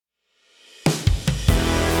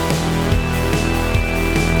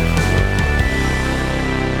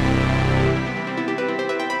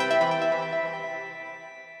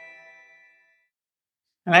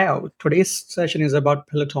Hello, today's session is about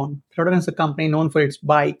Peloton. Peloton is a company known for its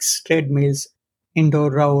bikes, treadmills, indoor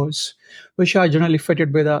rowers, which are generally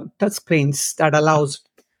fitted with a touchscreens that allows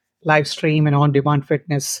live stream and on-demand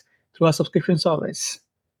fitness through a subscription service.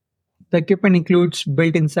 The equipment includes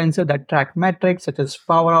built-in sensors that track metrics such as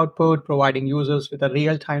power output, providing users with a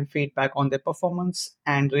real-time feedback on their performance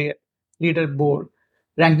and leaderboard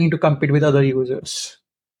ranking to compete with other users.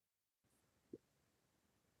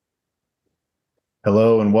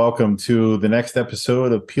 Hello and welcome to the next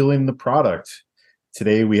episode of Peeling the Product.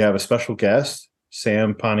 Today we have a special guest,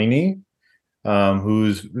 Sam Panini,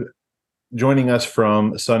 who's joining us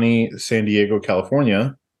from sunny San Diego,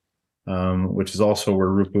 California, which is also where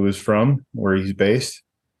Rupu is from, where he's based.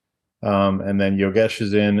 And then Yogesh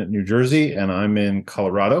is in New Jersey and I'm in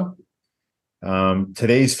Colorado.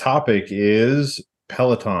 Today's topic is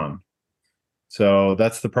Peloton. So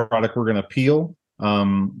that's the product we're going to peel.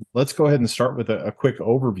 Let's go ahead and start with a quick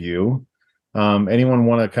overview. Anyone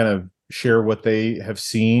want to kind of share what they have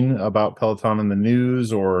seen about Peloton in the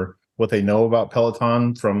news or what they know about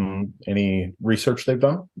Peloton from any research they've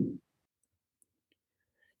done?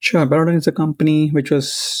 Sure, Peloton is a company which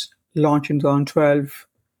was launched in 2012.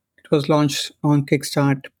 It was launched on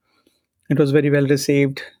Kickstart. It was very well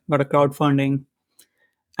received, got a crowdfunding,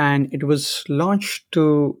 and it was launched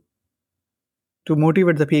to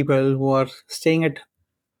motivate the people who are staying at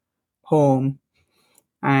home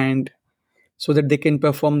and so that they can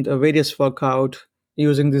perform the various workout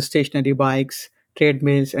using the stationary bikes,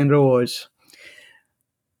 treadmills, and rowers.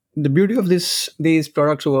 The beauty of these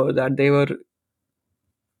products were that they were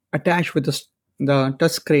attached with the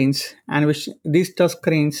touch screens, and which these touch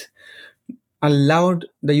screens allowed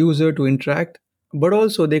the user to interact, but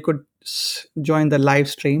also they could join the live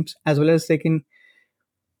streams as well as they can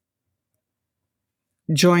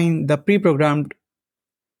join the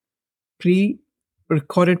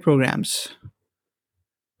pre-recorded programs.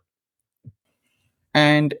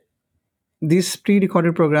 And these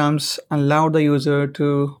pre-recorded programs allow the user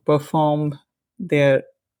to perform their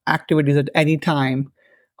activities at any time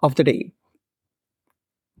of the day.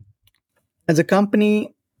 As a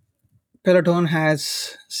company, Peloton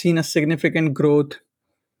has seen a significant growth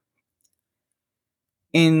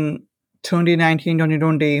in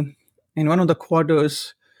 2019-2020. In one of the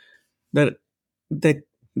quarters, the the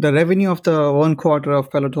the revenue of the one quarter of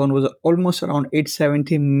Peloton was almost around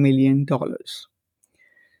 $870 million.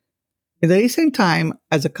 In the recent time,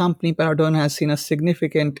 as a company, Peloton has seen a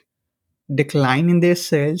significant decline in their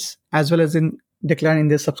sales as well as in decline in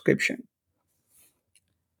their subscription.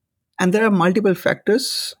 And there are multiple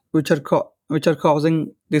factors which are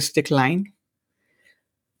causing this decline.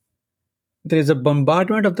 There is a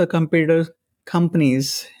bombardment of the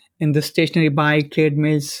companies in the stationary bike,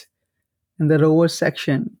 treadmills, and the rower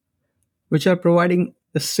section, which are providing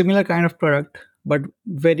a similar kind of product but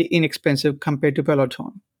very inexpensive compared to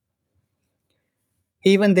Peloton.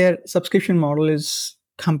 Even their subscription model is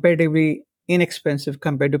comparatively inexpensive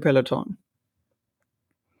compared to Peloton.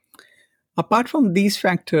 Apart from these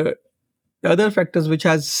factors, the other factors which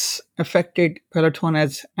has affected Peloton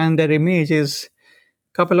as and their image is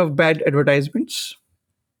a couple of bad advertisements,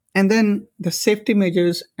 and then the safety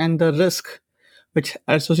measures and the risk which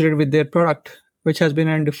are associated with their product, which has been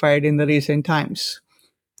identified in the recent times.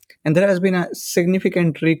 And there has been a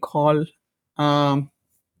significant recall of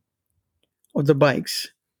the bikes.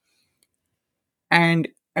 And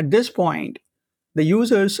at this point, the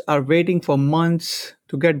users are waiting for months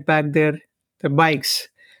to get back their bikes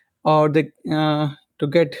or to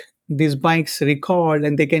get these bikes recalled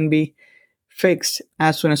and they can be fixed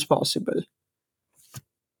as soon as possible.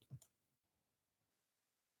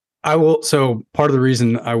 So part of the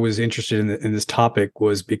reason I was interested in this topic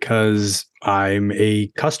was because I'm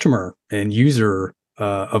a customer and user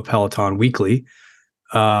of Peloton weekly.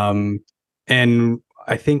 And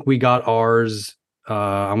I think we got ours,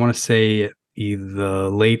 I want to say either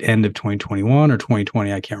late end of 2021 or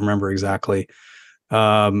 2020. I can't remember exactly.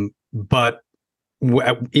 But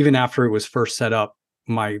even after it was first set up,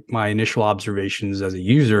 my initial observations as a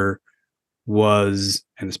user was,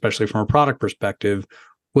 and especially from a product perspective,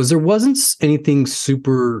 was there wasn't anything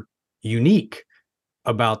super unique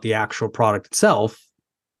about the actual product itself,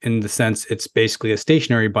 in the sense it's basically a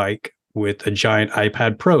stationary bike with a giant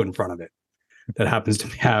iPad Pro in front of it that happens to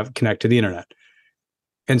have connect to the internet.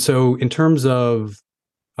 And so in terms of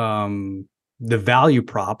the value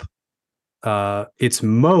prop, its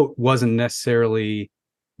moat wasn't necessarily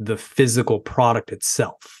the physical product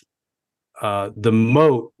itself. The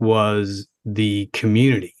moat was the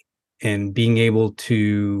community and being able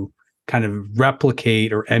to kind of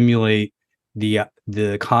replicate or emulate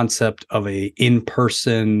the concept of a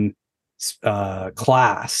in-person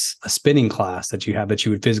class, a spinning class that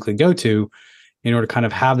you would physically go to in order to kind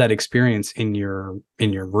of have that experience in your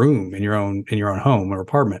room, in your own home or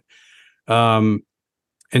apartment. And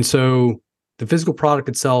so the physical product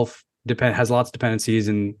itself has lots of dependencies,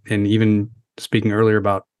 and even speaking earlier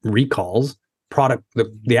about recalls,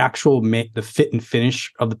 the actual the fit and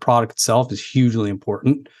finish of the product itself is hugely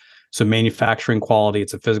important. So manufacturing quality,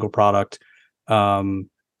 it's a physical product, and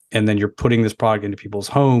then you're putting this product into people's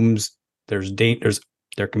homes. There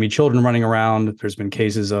can be children running around. There's been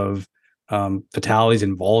cases of fatalities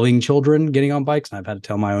involving children getting on bikes, and I've had to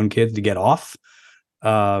tell my own kids to get off.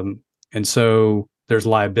 And so there's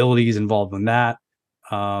liabilities involved in that.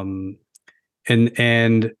 And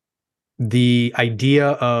the idea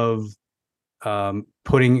of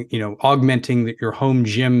putting, augmenting your home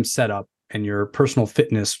gym setup and your personal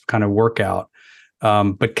fitness kind of workout,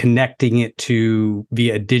 but connecting it to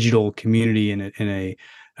via a digital community in a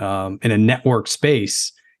network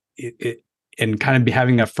space, and kind of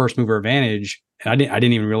having that first mover advantage. And I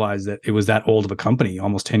didn't even realize that it was that old of a company,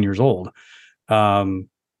 almost 10 years old.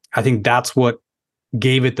 I think that's what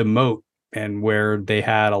gave it the moat, and where they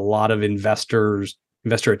had a lot of investor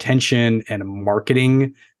attention and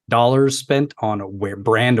marketing dollars spent on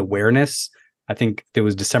brand awareness. I think it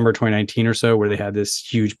was December 2019 or so where they had this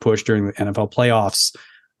huge push during the NFL playoffs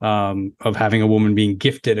of having a woman being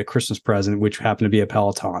gifted a Christmas present, which happened to be a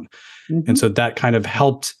Peloton. Mm-hmm. And so that kind of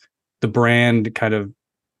helped the brand kind of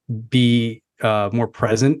be more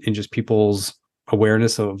present in just people's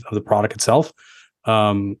awareness of the product itself.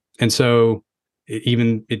 And so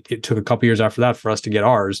it took a couple years after that for us to get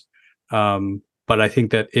ours. But I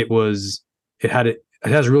think that it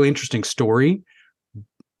has a really interesting story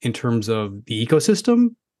in terms of the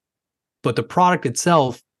ecosystem, but the product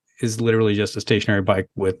itself is literally just a stationary bike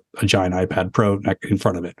with a giant iPad Pro in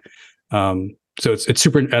front of it. So it's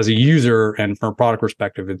super, as a user and from a product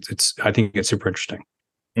perspective, I think it's super interesting.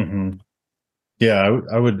 Mm-hmm. Yeah,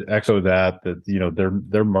 I would echo that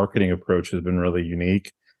their marketing approach has been really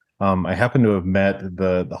unique. I happen to have met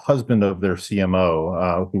the husband of their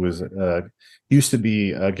CMO, who was used to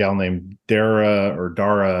be a gal named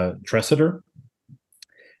Dara Tressiter,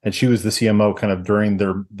 and she was the CMO kind of during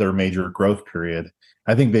their major growth period.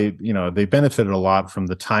 I think they benefited a lot from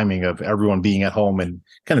the timing of everyone being at home and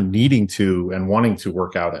kind of needing to and wanting to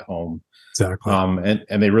work out at home. Exactly.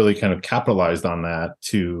 And they really kind of capitalized on that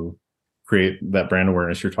to create that brand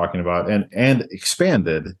awareness you're talking about, and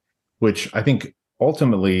expanded, which I think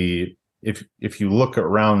ultimately, if you look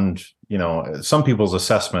around, some people's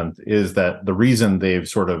assessment is that the reason they've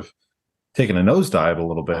sort of taken a nosedive a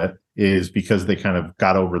little bit is because they kind of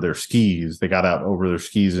got over their skis. They got out over their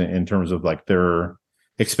skis in terms of like their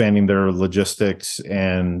expanding their logistics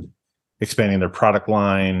and expanding their product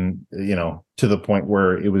line, to the point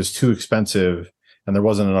where it was too expensive and there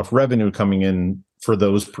wasn't enough revenue coming in for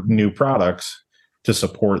those new products to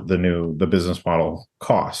support the business model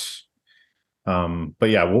costs. But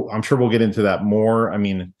yeah, I'm sure we'll get into that more. I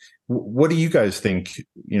mean, what do you guys think,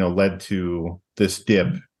 led to this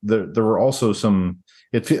dip? There were also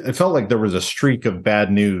it felt like there was a streak of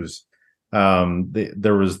bad news.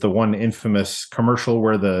 There was the one infamous commercial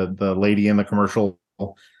where the lady in the commercial,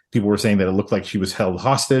 people were saying that it looked like she was held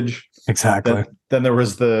hostage. Exactly. Then there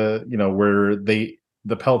was where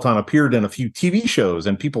the Peloton appeared in a few TV shows,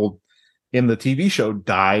 and people in the TV show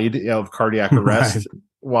died of cardiac arrest right.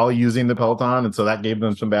 while using the Peloton. And so that gave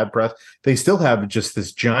them some bad press. They still have just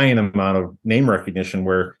this giant amount of name recognition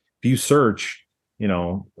where if you search,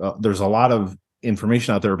 there's a lot of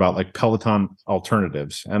information out there about like Peloton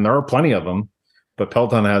alternatives, and there are plenty of them, but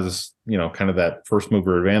Peloton has, kind of that first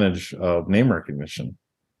mover advantage of name recognition.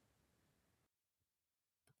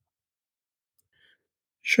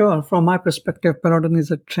 Sure. From my perspective, Peloton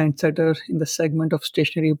is a trendsetter in the segment of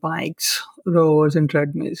stationary bikes, rowers, and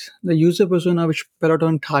treadmills. The user persona which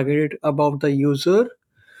Peloton targeted about the user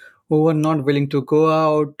who were not willing to go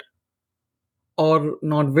out or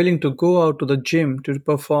not willing to go out to the gym to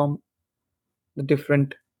perform the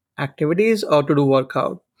different activities or to do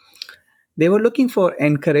workout. They were looking for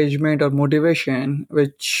encouragement or motivation,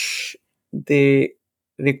 which they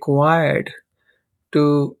required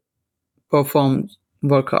to perform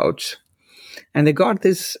workouts. And they got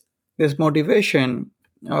this motivation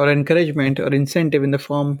or encouragement or incentive in the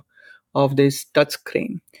form of this touch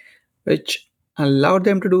screen, which allowed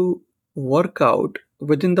them to do workout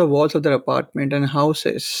within the walls of their apartment and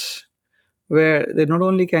houses, where they not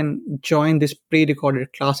only can join these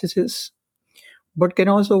pre-recorded classes but can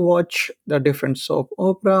also watch the different soap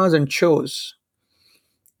operas and shows.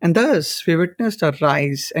 And thus, we witnessed a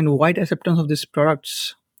rise and wide acceptance of these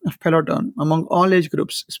products of Peloton among all age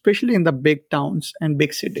groups, especially in the big towns and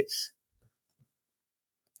big cities.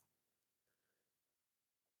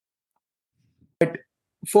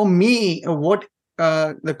 For me, what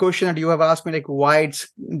the question that you have asked me, like why it's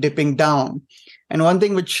dipping down, and one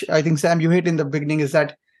thing which I think Sam you hit in the beginning is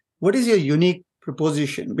that what is your unique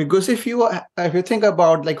proposition? Because if you think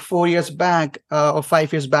about like 4 years back or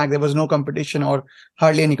 5 years back, there was no competition or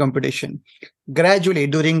hardly any competition. Gradually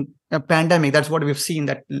during a pandemic, that's what we've seen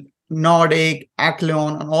that Nordic,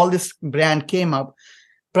 Athlon, and all this brand came up.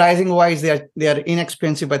 Pricing wise, they are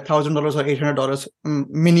inexpensive by $1,000 or $800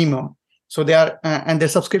 minimum. So they are, and their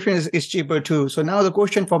subscription is cheaper too. So now the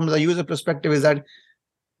question from the user perspective is that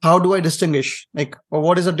how do I distinguish? Like,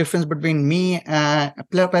 what is the difference between me,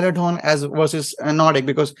 Peloton, as versus Nordic?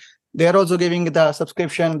 Because they're also giving the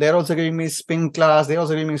subscription. They're also giving me spin class. They're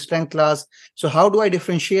also giving me strength class. So how do I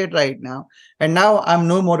differentiate right now? And now I'm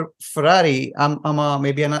no more Ferrari.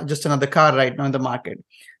 Maybe just another car right now in the market.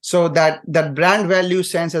 So that brand value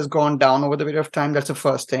sense has gone down over the period of time. That's the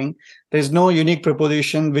first thing. There's no unique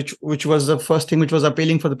proposition, which was the first thing which was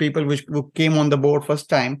appealing for the people who came on the board first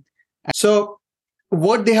time. So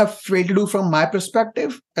what they have failed to do from my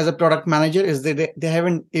perspective as a product manager is they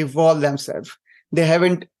haven't evolved themselves. They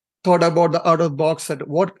haven't thought about the out of box that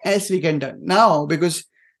what else we can do now, because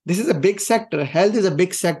this is a big sector. Health is a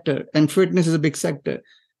big sector and fitness is a big sector.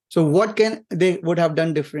 So what can they would have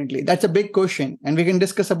done differently? That's a big question. And we can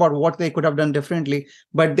discuss about what they could have done differently,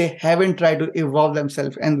 but they haven't tried to evolve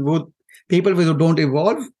themselves. And with people who don't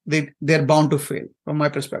evolve, they're bound to fail from my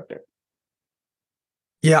perspective.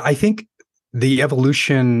 Yeah, I think the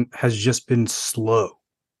evolution has just been slow.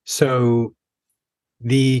 So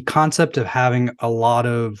the concept of having a lot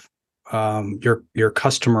of your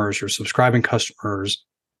customers, your subscribing customers,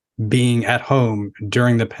 being at home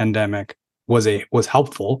during the pandemic was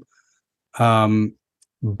helpful,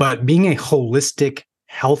 but being a holistic,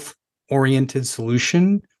 health-oriented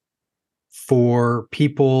solution for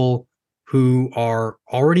people who are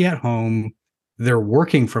already at home, they're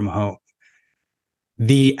working from home.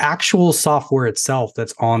 The actual software itself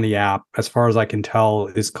that's on the app, as far as I can tell,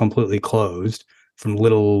 is completely closed from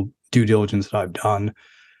little due diligence that I've done.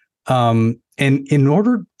 And in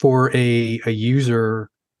order for a user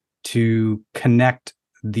to connect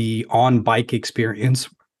the on-bike experience,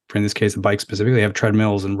 for in this case, the bike specifically, they have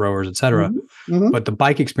treadmills and rowers, et cetera. Mm-hmm. Mm-hmm. But the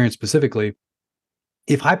bike experience specifically,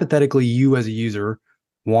 if hypothetically you as a user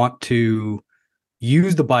want to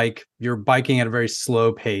use the bike, you're biking at a very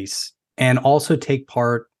slow pace, and also take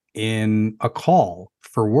part in a call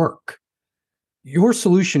for work, your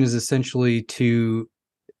solution is essentially to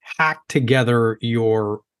hack together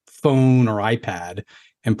your phone or iPad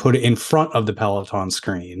and put it in front of the Peloton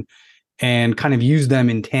screen and kind of use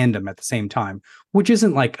them in tandem at the same time, which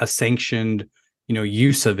isn't like a sanctioned,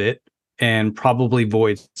 use of it, and probably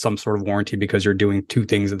voids some sort of warranty because you're doing two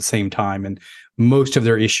things at the same time. And most of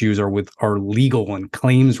their issues are legal and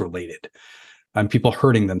claims related, and people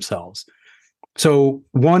hurting themselves. So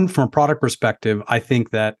one, from a product perspective, I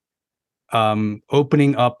think that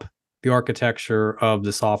opening up the architecture of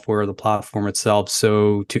the software, the platform itself,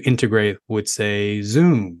 so to integrate with, say,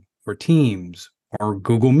 Zoom or Teams or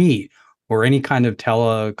Google Meet or any kind of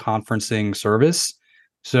teleconferencing service.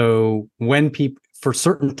 So when people, for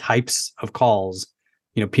certain types of calls,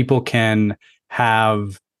 people can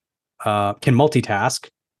have can multitask,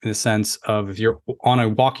 in the sense of if you're on a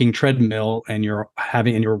walking treadmill and you're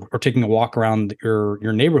taking a walk around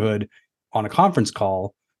your neighborhood on a conference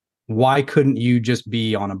call, why couldn't you just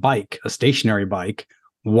be on a bike, a stationary bike,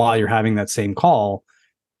 while you're having that same call,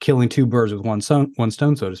 killing two birds with one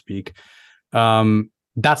stone, so to speak?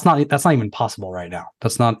 That's not even possible right now.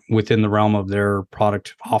 That's not within the realm of their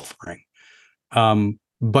product offering.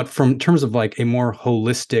 But from terms of like a more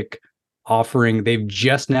holistic offering, they've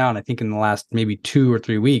just now, and I think in the last maybe 2 or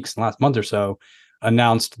 3 weeks, the last month or so,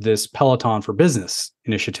 announced this Peloton for Business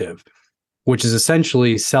initiative, which is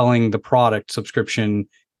essentially selling the product subscription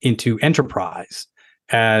into enterprise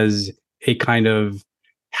as a kind of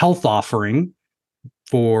health offering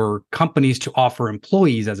for companies to offer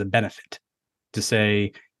employees as a benefit, to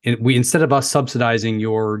say, instead of us subsidizing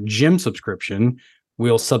your gym subscription,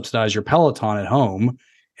 we'll subsidize your Peloton at home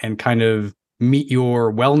and kind of meet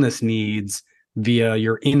your wellness needs via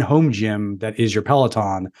your in-home gym that is your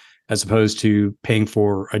Peloton, as opposed to paying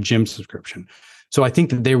for a gym subscription. So I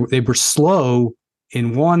think that they were slow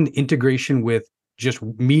in one, integration with just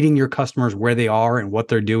meeting your customers where they are and what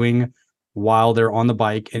they're doing while they're on the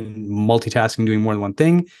bike and multitasking, doing more than one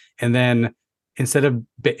thing. And then instead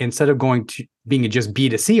of going to being a just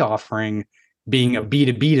B2C offering, being a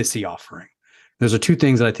B2B to C offering. Those are two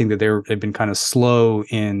things that I think that they've been kind of slow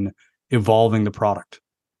in evolving the product.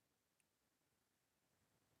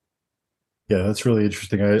 Yeah, that's really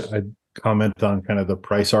interesting. I comment on kind of the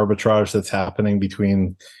price arbitrage that's happening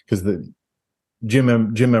between, because the gym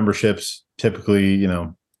memberships typically,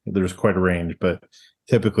 there's quite a range, but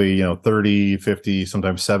typically, 30, 50,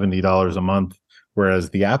 sometimes $70 a month, whereas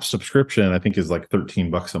the app subscription I think is like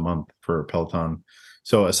 $13 a month for Peloton.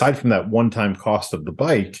 So aside from that one-time cost of the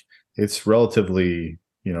bike, it's relatively,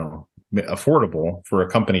 affordable for a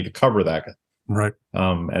company to cover that. Right.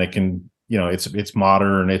 And it can, it's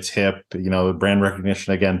modern, it's hip, the brand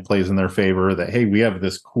recognition again plays in their favor, that, hey, we have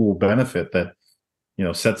this cool benefit that,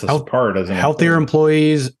 sets us apart as an healthier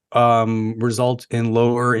employees result in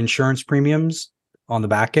lower insurance premiums on the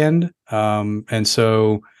back end. And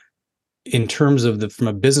so in terms of from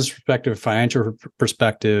a business perspective, financial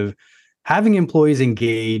perspective, having employees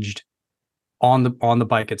engaged on the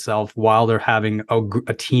bike itself while they're having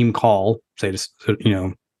a team call, say,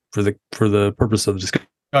 for the purpose of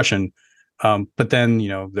discussion, but then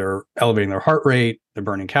they're elevating their heart rate, they're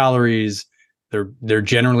burning calories, they're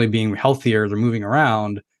generally being healthier, they're moving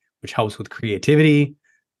around, which helps with creativity,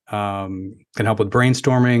 can help with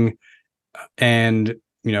brainstorming, and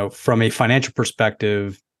from a financial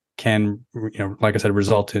perspective, can like I said,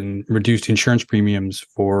 result in reduced insurance premiums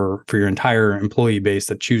for your entire employee base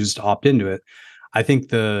that chooses to opt into it. I think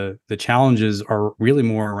the challenges are really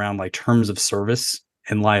more around like terms of service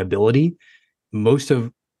and liability. Most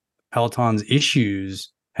of Peloton's issues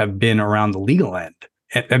have been around the legal end,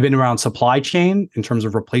 have been around supply chain in terms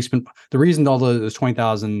of replacement. The reason all those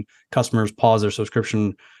 20,000 customers paused their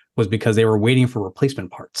subscription was because they were waiting for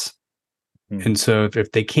replacement parts. And so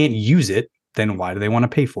if they can't use it, then why do they want to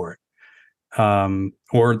pay for it?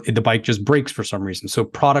 Or the bike just breaks for some reason. So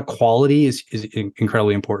product quality is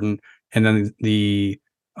incredibly important. And then the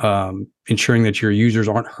ensuring that your users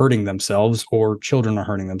aren't hurting themselves or children are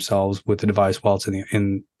hurting themselves with the device while it's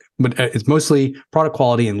but it's mostly product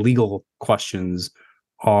quality, and legal questions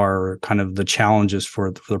are kind of the challenges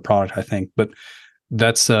for the product, I think. But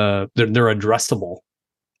that's they're addressable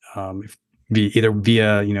either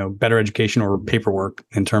via better education or paperwork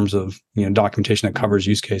in terms of documentation that covers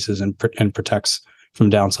use cases and protects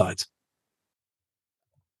from downsides.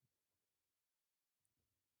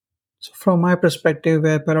 So from my perspective,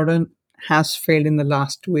 where Peloton has failed in the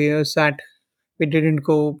last 2 years, that we didn't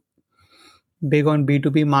go big on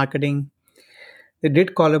B2B marketing. They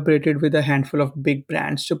did collaborated with a handful of big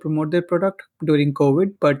brands to promote their product during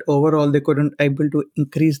COVID, but overall they couldn't able to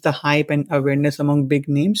increase the hype and awareness among big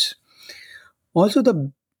names. Also,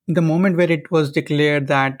 the moment where it was declared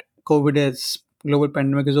that COVID is global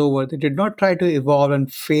pandemic is over, they did not try to evolve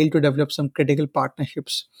and fail to develop some critical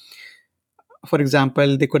partnerships. For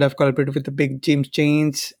example, they could have collaborated with the big gym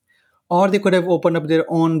chains, or they could have opened up their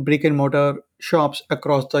own brick and mortar shops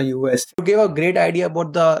across the US. You gave a great idea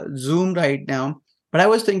about the Zoom right now, but I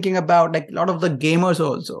was thinking about like a lot of the gamers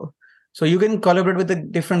also. So you can collaborate with the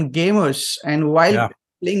different gamers, and while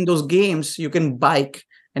playing those games, you can bike.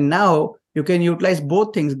 And now you can utilize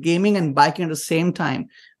both things, gaming and biking at the same time.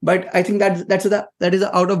 But I think that is the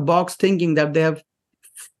out of box thinking that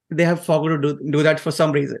they have forgotten to do that for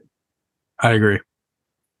some reason. I agree.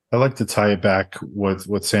 I like to tie it back with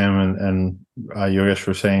what Sam and Yogesh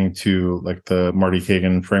were saying to like the Marty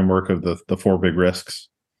Kagan framework of the four big risks,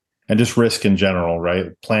 and just risk in general, right?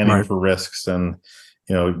 Planning for risks and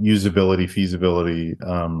usability, feasibility,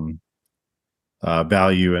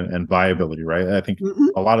 value, and viability, right? I think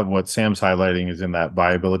a lot of what Sam's highlighting is in that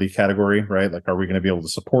viability category, right? Like, are we going to be able to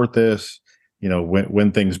support this?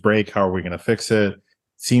 When things break, how are we going to fix it?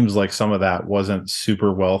 Seems like some of that wasn't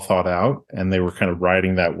super well thought out, and they were kind of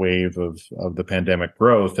riding that wave of the pandemic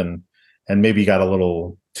growth, and maybe got a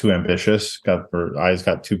little too ambitious, their eyes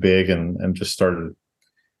got too big, and just started,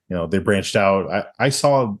 they branched out. I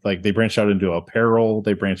saw like they branched out into apparel.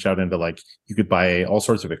 They branched out into like you could buy all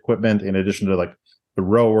sorts of equipment in addition to like the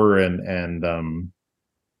rower and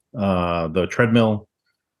the treadmill.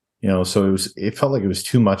 So it felt like it was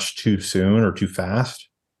too much too soon or too fast.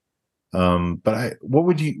 But what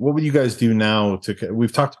would you guys do now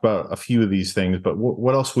we've talked about a few of these things, but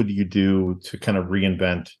what else would you do to kind of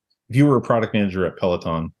reinvent? If you were a product manager at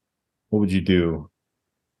Peloton, what would you do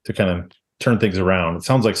to kind of turn things around? It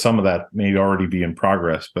sounds like some of that may already be in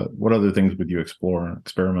progress, but what other things would you explore and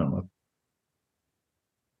experiment with?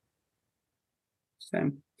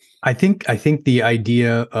 Sam? I think the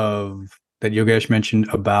idea of that Yogesh mentioned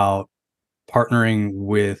about partnering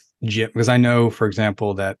with gym, because I know, for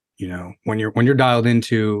example, that when you're dialed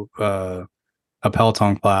into a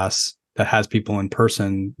Peloton class, that has people in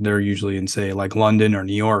person. They're usually in, say, like London or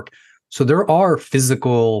New York. So there are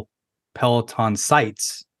physical Peloton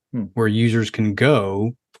sites where users can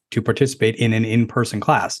go to participate in an in-person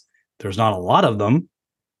class. There's not a lot of them,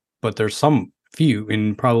 but there's some few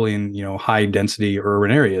probably in, high density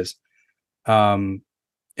urban areas. And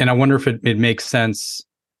I wonder if it makes sense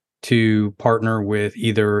to partner with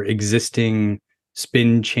either existing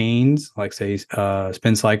spin chains, like say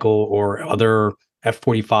Spin Cycle or other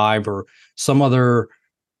F45 or some other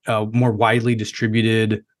more widely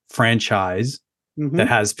distributed franchise that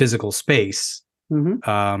has physical space,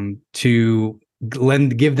 to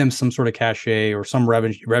give them some sort of cachet or some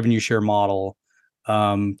revenue share model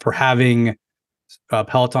for having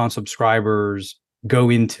Peloton subscribers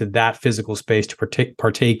go into that physical space to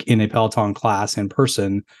partake in a Peloton class in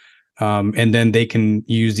person. And then they can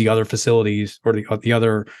use the other facilities or the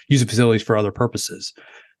other user facilities for other purposes.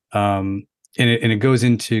 And it goes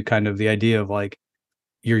into kind of the idea of like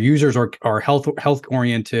your users are health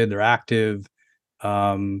oriented, they're active.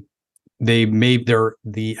 As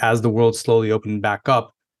the world slowly opened back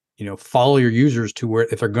up, follow your users to where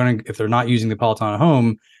if they're not using the Peloton at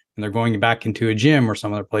home and they're going back into a gym or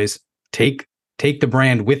some other place, take the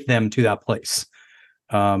brand with them to that place.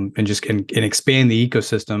 And expand the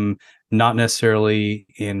ecosystem, not necessarily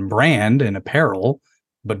in brand and apparel,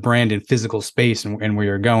 but brand in physical space and where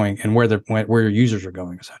you're going and where your users are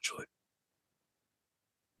going, essentially,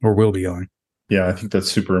 or will be going. Yeah, I think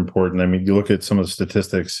that's super important. I mean, you look at some of the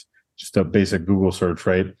statistics, just a basic Google search,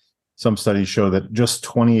 right? Some studies show that just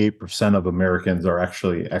 28% of Americans are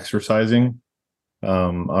actually exercising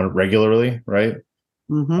regularly, right?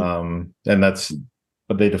 And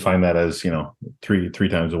but they define that as, three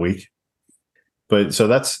times a week. But so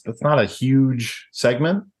that's not a huge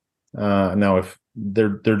segment. Now, if they're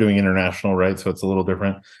doing international, right? So it's a little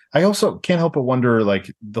different. I also can't help but wonder,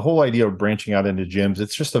 like the whole idea of branching out into gyms,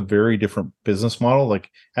 it's just a very different business model. Like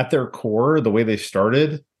at their core, the way they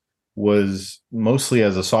started was mostly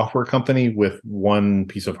as a software company with one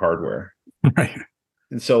piece of hardware. Right.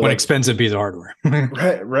 And so one expensive piece of hardware.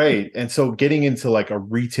 Right. And so getting into like a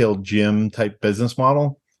retail gym type business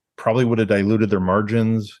model probably would have diluted their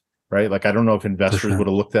margins, right? Like, I don't know if investors would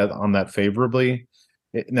have looked at on that favorably.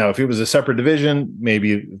 Now, if it was a separate division,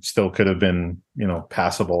 maybe it still could have been,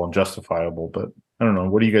 passable and justifiable, but I don't know.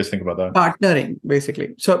 What do you guys think about that? Partnering,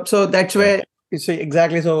 basically. So that's where you see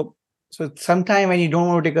exactly. So sometime when you don't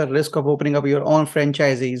want to take a risk of opening up your own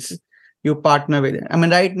franchisees, you partner with it. I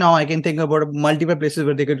mean, right now I can think about multiple places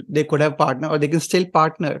where they could have partnered, or they can still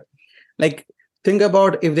partner. Like, think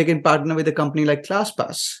about if they can partner with a company like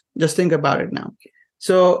ClassPass. Just think about it now.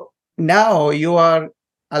 So now you are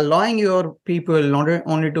allowing your people not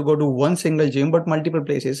only to go to one single gym, but multiple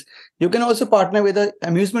places. You can also partner with the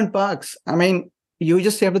amusement parks. I mean, you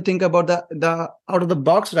just have to think about the out of the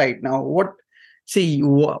box right now. What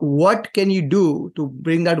can you do to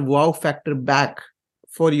bring that wow factor back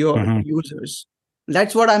for your users?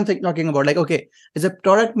 That's what I'm talking about. Like, okay, as a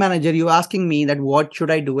product manager, you're asking me that what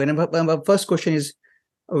should I do? And my first question is,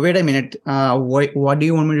 wait a minute, what do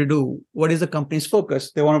you want me to do? What is the company's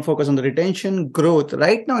focus? They want to focus on the retention, growth.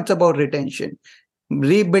 Right now, it's about retention,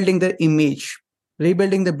 rebuilding the image,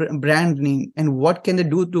 rebuilding the brand name, and what can they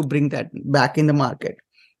do to bring that back in the market?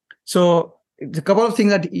 So the couple of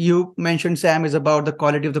things that you mentioned, Sam, is about the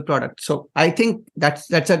quality of the product. So I think that's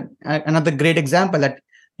another great example that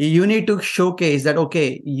you need to showcase that,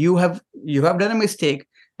 okay, you have done a mistake,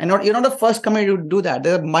 and you're not the first company to do that.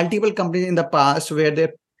 There are multiple companies in the past where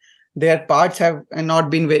their parts have not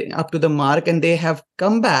been very up to the mark, and they have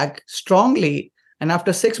come back strongly. And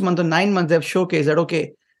after 6 months or 9 months, they've showcased that,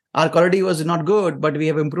 okay, our quality was not good, but we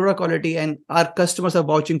have improved our quality, and our customers are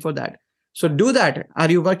vouching for that. So do that. Are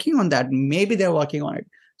you working on that? Maybe they're working on it.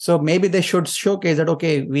 So maybe they should showcase that,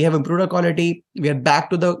 okay, we have improved our quality. We are back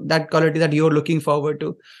to that quality that you're looking forward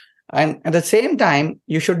to. And at the same time,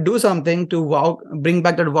 you should do something to bring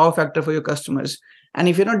back that wow factor for your customers. And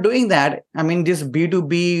if you're not doing that, I mean, this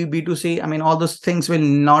B2B, B2C, I mean, all those things will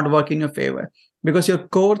not work in your favor, because your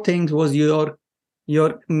core things was your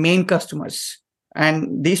main customers.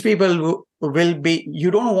 And these people will be, you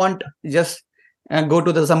don't want just go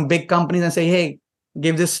to some big companies and say, hey,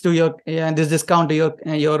 give this to this discount to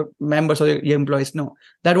your members or your employees. No,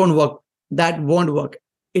 that won't work. That won't work.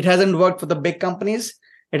 It hasn't worked for the big companies.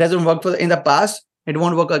 It hasn't worked in the past. It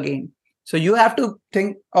won't work again. So you have to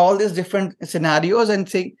think all these different scenarios and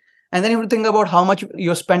then you have to think about how much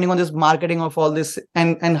you're spending on this marketing of all this,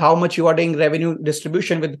 and how much you are doing revenue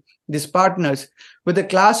distribution with these partners. With the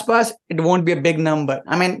ClassPass, it won't be a big number.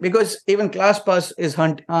 I mean, because even ClassPass is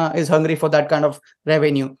hungry for that kind of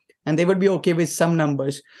revenue. and they would be okay with some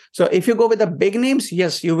numbers. So if you go with the big names,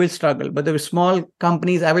 yes, you will struggle. But the small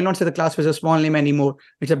companies, I will not say the class was a small name anymore.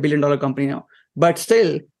 It's a billion-dollar company now. But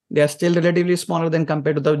still, they are still relatively smaller than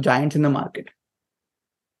compared to the giants in the market.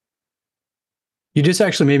 You just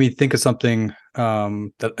actually made me think of something,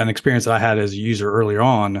 that an experience that I had as a user earlier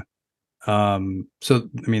on. So,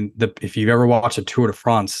 I mean, if you've ever watched a Tour de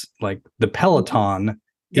France, like the Peloton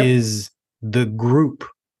is the group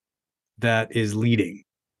that is leading.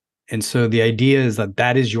 And so the idea is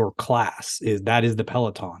that is your class, that is the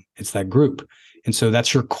Peloton. It's that group. And so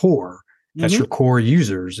that's your core. That's your core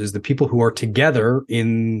users, is the people who are together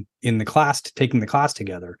in the class, taking the class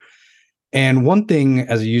together. And one thing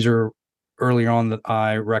as a user early on that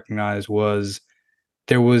I recognized was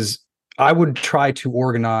I would try to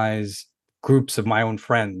organize groups of my own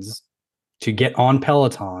friends to get on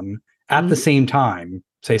Peloton at the same time,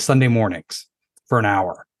 say Sunday mornings for an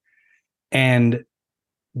hour. And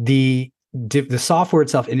the software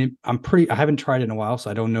itself, and I haven't tried it in a while, so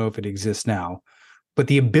I don't know if it exists now, but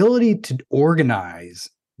the ability to organize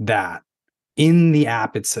that in the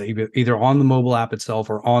app itself, either on the mobile app itself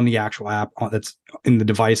or on the actual app that's in the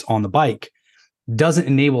device on the bike, doesn't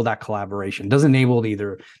enable that collaboration, doesn't enable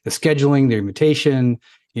either the scheduling, the invitation,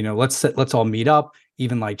 let's all meet up,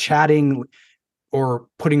 even like chatting or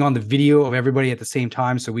putting on the video of everybody at the same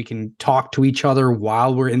time so we can talk to each other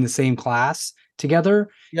while we're in the same class together.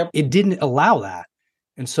 It didn't allow that.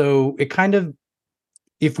 And so it kind of,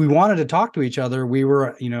 if we wanted to talk to each other, we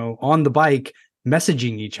were, on the bike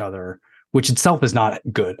messaging each other, which itself is not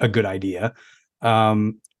a good idea.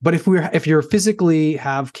 But if you're physically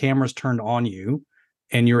have cameras turned on you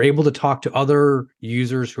and you're able to talk to other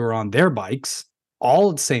users who are on their bikes all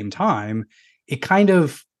at the same time, it kind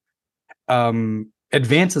of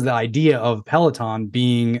advances the idea of Peloton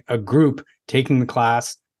being a group taking the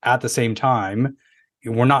class at the same time.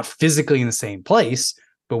 We're not physically in the same place,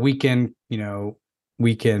 but we can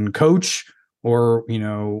coach, or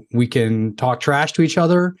we can talk trash to each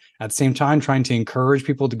other at the same time, trying to encourage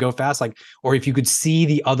people to go fast. Or if you could see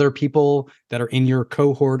the other people that are in your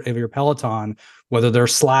cohort of your Peloton, whether they're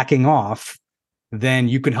slacking off, then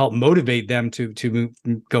you can help motivate them to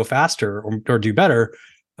go faster or do better.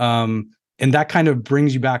 And that kind of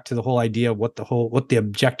brings you back to the whole idea of what the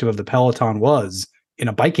objective of the Peloton was in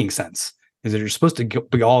a biking sense, is that you're supposed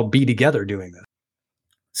to all be together doing this.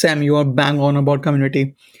 Sam, you are bang on about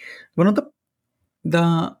community. One of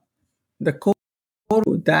the core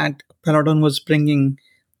that Peloton was bringing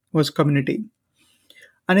was community.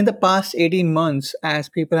 And in the past 18 months, as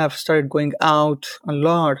people have started going out a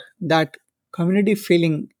lot, that community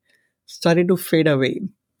feeling started to fade away.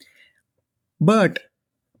 But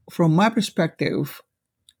from my perspective,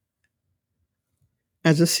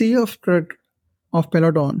 as a CEO of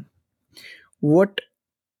Peloton, what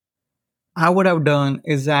I would have done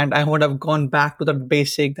is that I would have gone back to the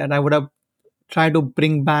basic, that I would have tried to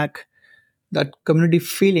bring back that community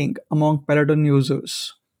feeling among Peloton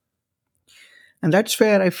users. And that's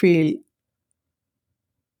where I feel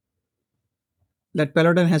that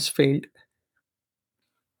Peloton has failed.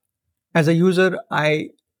 As a user, I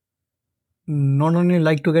not only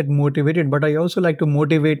like to get motivated, but I also like to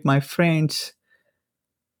motivate my friends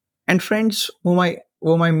and friends whom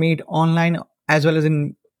I meet online as well as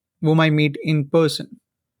in whom I meet in person.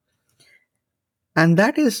 And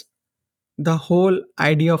that is the whole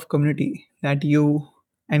idea of community, that you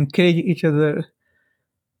encourage each other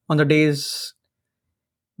on the days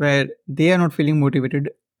where they are not feeling motivated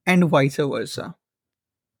and vice versa.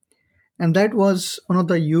 And that was one of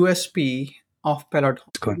the USP of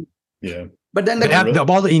Peloton. Yeah. But then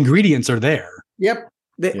all the ingredients are there. Yep.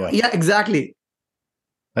 Yeah, exactly.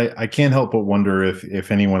 I can't help but wonder if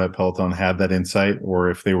anyone at Peloton had that insight, or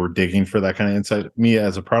if they were digging for that kind of insight. Me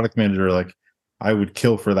as a product manager, I would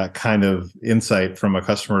kill for that kind of insight from a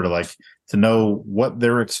customer to know what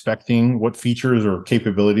they're expecting, what features or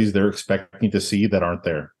capabilities they're expecting to see that aren't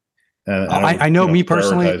there. And I know me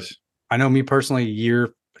personally,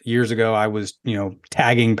 years ago, I was,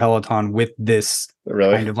 tagging Peloton with this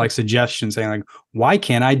kind of suggestion, saying why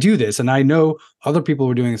can't I do this? And I know other people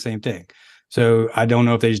were doing the same thing. So I don't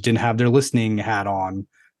know if they just didn't have their listening hat on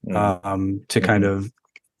to kind of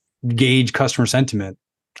gauge customer sentiment.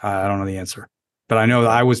 I don't know the answer, but I know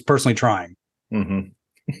that I was personally trying.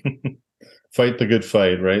 Fight the good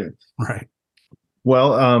fight, right? Right.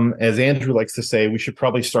 Well, as Andrew likes to say, we should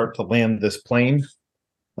probably start to land this plane.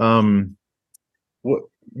 Rupa,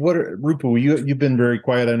 you've been very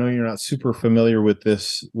quiet. I know you're not super familiar with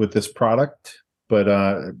this product, but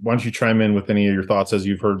why don't you chime in with any of your thoughts as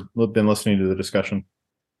you've been listening to the discussion?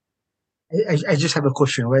 I just have a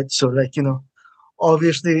question, right? So,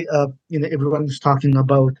 obviously, everyone's talking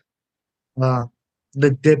about uh,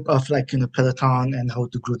 the dip of Peloton and how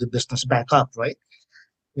to grow the business back up, right?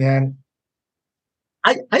 And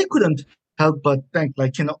I couldn't help but think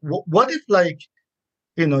what if the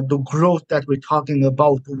growth that we're talking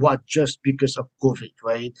about was just because of COVID,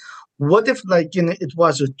 right? What if it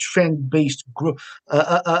was a trend-based growth,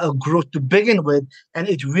 a growth to begin with, and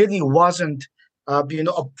it really wasn't, a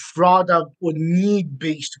product or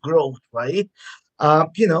need-based growth, right? Yeah,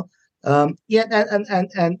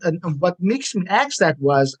 and what makes me ask that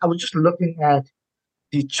was I was just looking at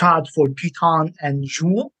the chart for Python and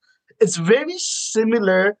Joule. It's very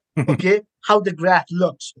similar, okay, how the graph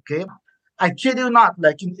looks, okay? I kid you not,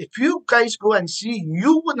 if you guys go and see,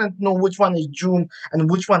 you wouldn't know which one is Joule and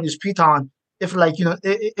which one is Python if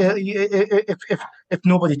if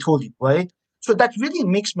nobody told you, right? So that really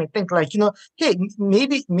makes me think hey,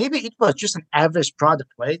 maybe it was just an average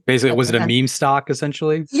product, right? Basically, was it a meme stock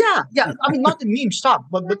essentially? Yeah, yeah. I mean, not the meme stock,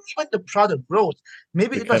 but even the product growth.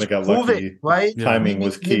 Maybe They it was kind of got COVID, lucky. right? Yeah. Timing Maybe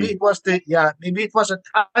was maybe key. it was maybe it was a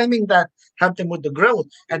timing that helped them with the growth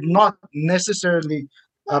and not necessarily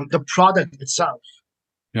the product itself.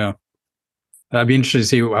 Yeah. I'd be interested to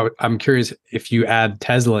see. I'm curious if you add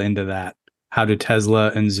Tesla into that. How do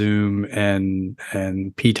Tesla and Zoom and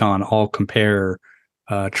Peloton all compare,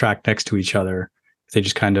 track next to each other? They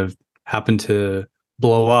just kind of happen to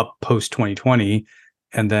blow up post 2020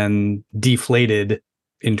 and then deflated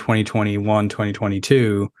in 2021,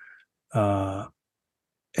 2022. And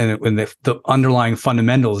when the underlying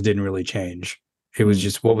fundamentals didn't really change. It was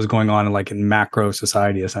just what was going on in macro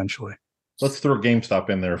society, essentially. Let's throw GameStop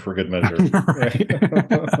in there for good measure.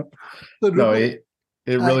 So No, Rupert,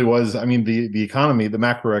 it really was. I mean, the economy, the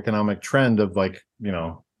macroeconomic trend of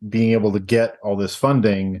being able to get all this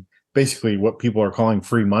funding, basically what people are calling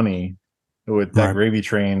free money, with that Right. gravy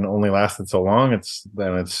train only lasted so long. It's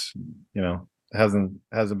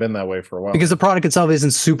hasn't been that way for a while. Because the product itself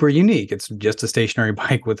isn't super unique. It's just a stationary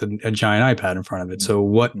bike with a giant iPad in front of it. So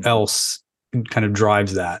what else kind of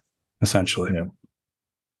drives that, essentially? Yeah.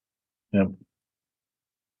 Yep.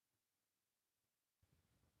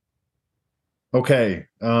 Okay.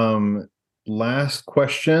 Last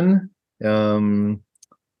question.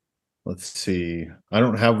 Let's see. I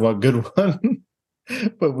don't have a good one,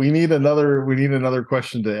 but we need another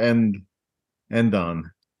question to end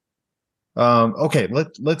on. Okay,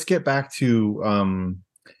 let's get back to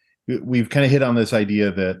we've kind of hit on this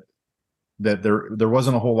idea that there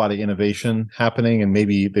wasn't a whole lot of innovation happening, and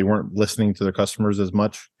maybe they weren't listening to their customers as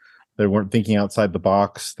much. They weren't thinking outside the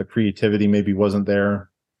box. The creativity maybe wasn't there.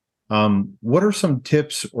 What are some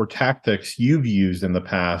tips or tactics you've used in the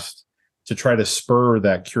past to try to spur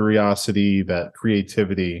that curiosity, that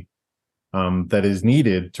creativity that is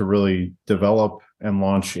needed to really develop and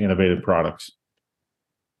launch innovative products?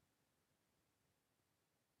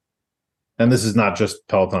 And this is not just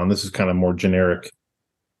Peloton. This is kind of more generic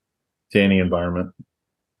to any environment.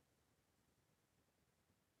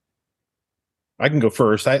 I can go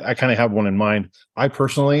first. I kind of have one in mind. I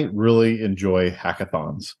personally really enjoy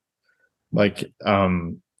hackathons.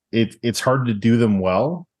 It's hard to do them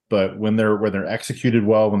well, but when they're executed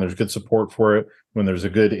well, when there's good support for it, when there's a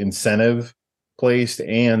good incentive placed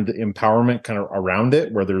and empowerment kind of around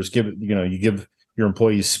it, where you give your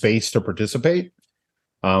employees space to participate.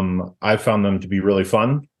 I found them to be really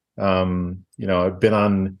fun. I've been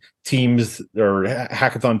on teams or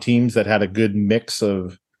hackathon teams that had a good mix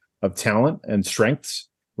of talent and strengths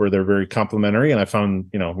where they're very complementary. And I found,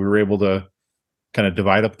 we were able to kind of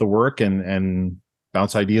divide up the work and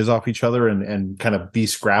bounce ideas off each other and kind of be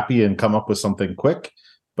scrappy and come up with something quick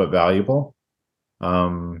but valuable.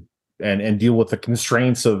 And deal with the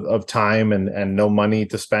constraints of time and no money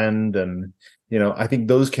to spend. And, I think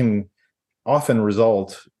those can often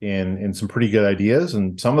result in some pretty good ideas,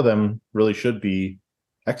 and some of them really should be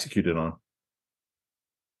executed on.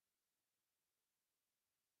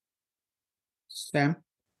 Sam?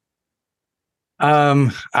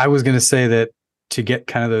 I was going to say that to get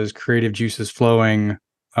kind of those creative juices flowing,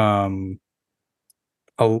 either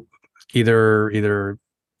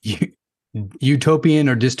utopian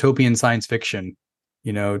or dystopian science fiction,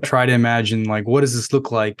 try to imagine what does this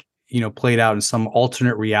look like, played out in some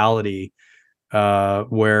alternate reality,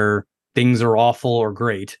 where things are awful or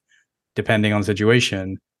great, depending on the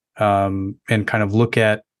situation, and kind of look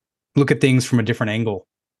at things from a different angle,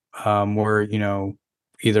 where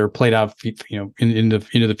either played out into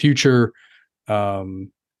the future,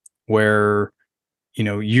 where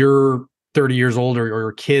you're 30 years old or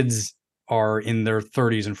your kids are in their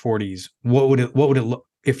 30s and 40s. What would it look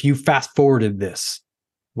if you fast forwarded this?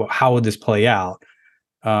 How would this play out?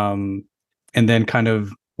 and then kind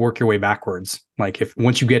of work your way backwards. Like if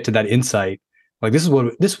once you get to that insight, like this is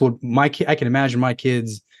what my kid, I can imagine my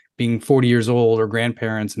kids being 40 years old or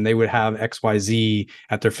grandparents, and they would have XYZ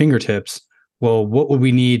at their fingertips. Well, what would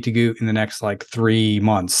we need to do in the next like 3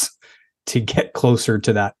 months to get closer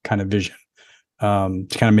to that kind of vision, to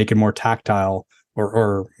kind of make it more tactile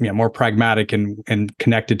or more pragmatic and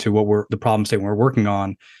connected to what the problem statement we're working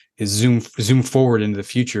on, is zoom forward into the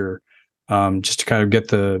future, just to kind of get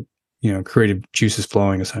the creative juices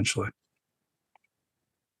flowing essentially.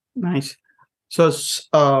 Nice. So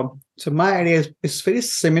my idea is very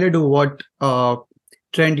similar to what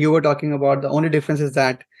Trent you were talking about. The only difference is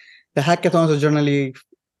that the hackathons are generally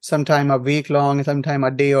sometime a week long, sometime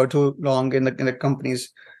a day or two long in the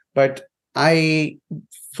companies. But I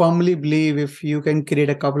firmly believe if you can create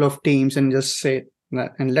a couple of teams and just say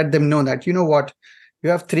and let them know that, you know what, you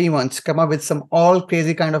have 3 months, come up with some all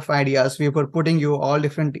crazy kind of ideas. We were putting you all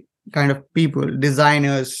different kind of people,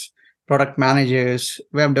 designers, product managers,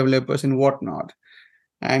 web developers, and whatnot,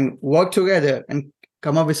 and work together and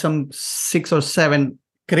come up with some 6 or 7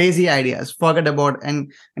 crazy ideas. Forget about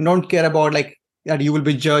and don't care about like that you will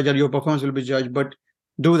be judged or your performance will be judged, but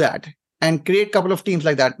do that and create a couple of teams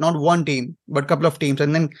like that, not one team, but couple of teams,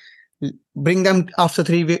 and then bring them after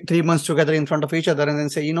 3 months together in front of each other, and then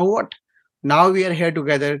say, you know what, now we are here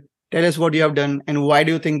together. Tell us what you have done and why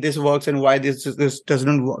do you think this works and why this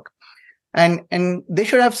doesn't work. And they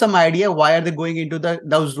should have some idea why are they going into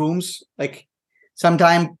those rooms. Like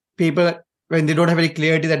sometimes people, when they don't have any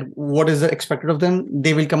clarity that what is expected of them,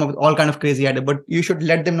 they will come up with all kind of crazy idea. But you should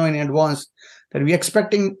let them know in advance that we're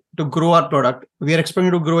expecting to grow our product, we are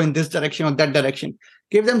expecting to grow in this direction or that direction.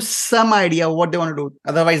 Give them some idea what they want to do,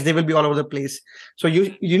 otherwise they will be all over the place. So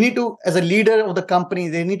you need to, as a leader of the company,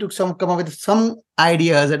 they need to come up with some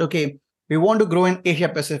ideas that, okay, we want to grow in Asia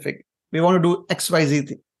Pacific, we want to do XYZ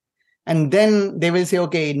thing. And then they will say,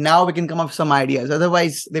 okay, now we can come up with some ideas.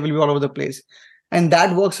 Otherwise, they will be all over the place. And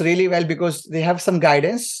that works really well because they have some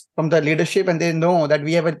guidance from the leadership and they know that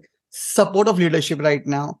we have a support of leadership right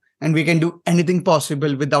now and we can do anything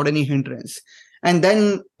possible without any hindrance. And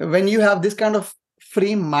then when you have this kind of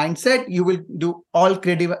free mindset, you will do all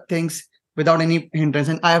creative things without any hindrance.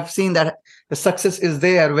 And I have seen that the success is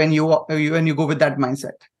there when you go with that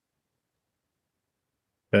mindset.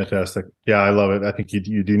 Fantastic. Yeah, I love it. I think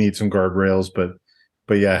you do need some guardrails, but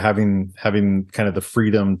yeah, having kind of the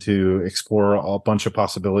freedom to explore a bunch of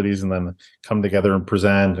possibilities and then come together and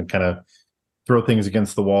present and kind of throw things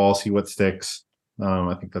against the wall, see what sticks.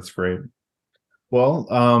 I think that's great. Well,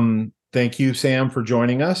 thank you, Sam, for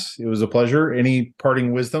joining us. It was a pleasure. Any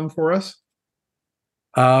parting wisdom for us?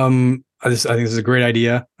 I think this is a great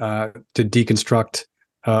idea to deconstruct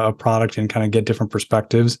a product and kind of get different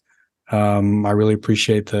perspectives. I really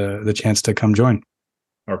appreciate the chance to come join.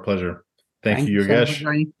 Our pleasure. Thank you,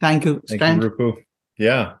 Yogesh. Thank you. Thank you, Rupu.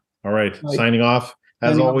 Yeah. All right. Signing off.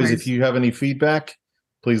 As always, if you have any feedback,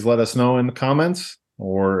 please let us know in the comments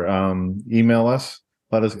or email us.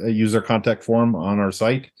 Let us use our contact form on our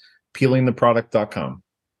site, peelingtheproduct.com.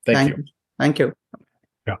 Thank you. Thank you.